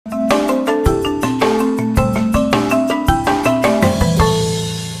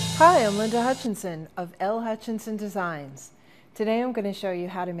Hutchinson of L. Hutchinson Designs. Today I'm going to show you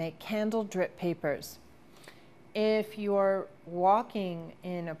how to make candle drip papers. If you're walking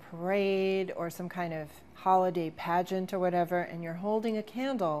in a parade or some kind of holiday pageant or whatever and you're holding a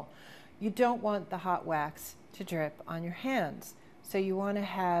candle, you don't want the hot wax to drip on your hands. So you want to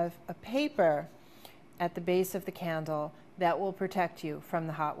have a paper at the base of the candle that will protect you from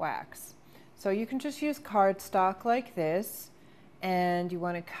the hot wax. So you can just use cardstock like this, and you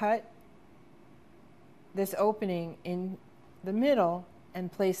want to cut this opening in the middle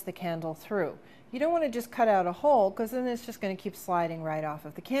and place the candle through. You don't want to just cut out a hole, because then it's just going to keep sliding right off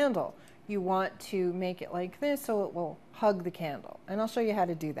of the candle. You want to make it like this so it will hug the candle, and I'll show you how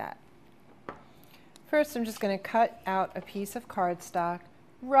to do that. First, I'm just going to cut out a piece of cardstock,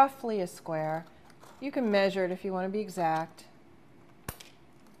 roughly a square. You can measure it if you want to be exact.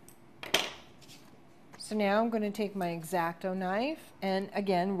 So now I'm going to take my X-Acto knife, and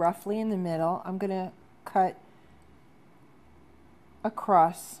again, roughly in the middle, I'm going to cut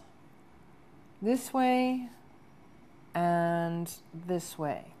across this way and this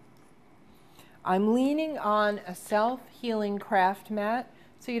way. I'm leaning on a self-healing craft mat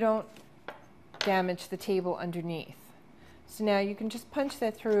so you don't damage the table underneath. So now you can just punch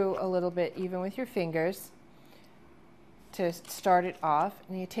that through a little bit, even with your fingers, to start it off.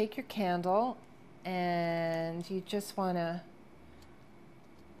 And you take your candle and you just want to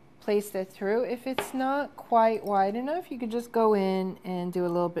place that through. If it's not quite wide enough, you could just go in and do a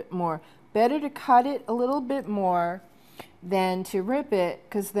little bit more. Better to cut it a little bit more than to rip it,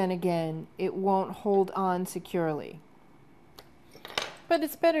 because then again it won't hold on securely. But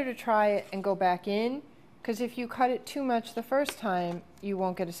it's better to try it and go back in, because if you cut it too much the first time, you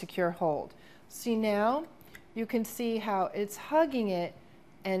won't get a secure hold. See, now you can see how it's hugging it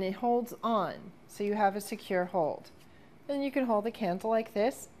and it holds on, so you have a secure hold. Then you can hold the candle like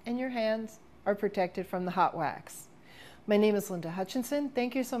this, and your hands are protected from the hot wax. My name is Linda Hutchinson.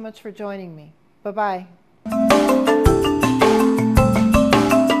 Thank you so much for joining me. Bye-bye.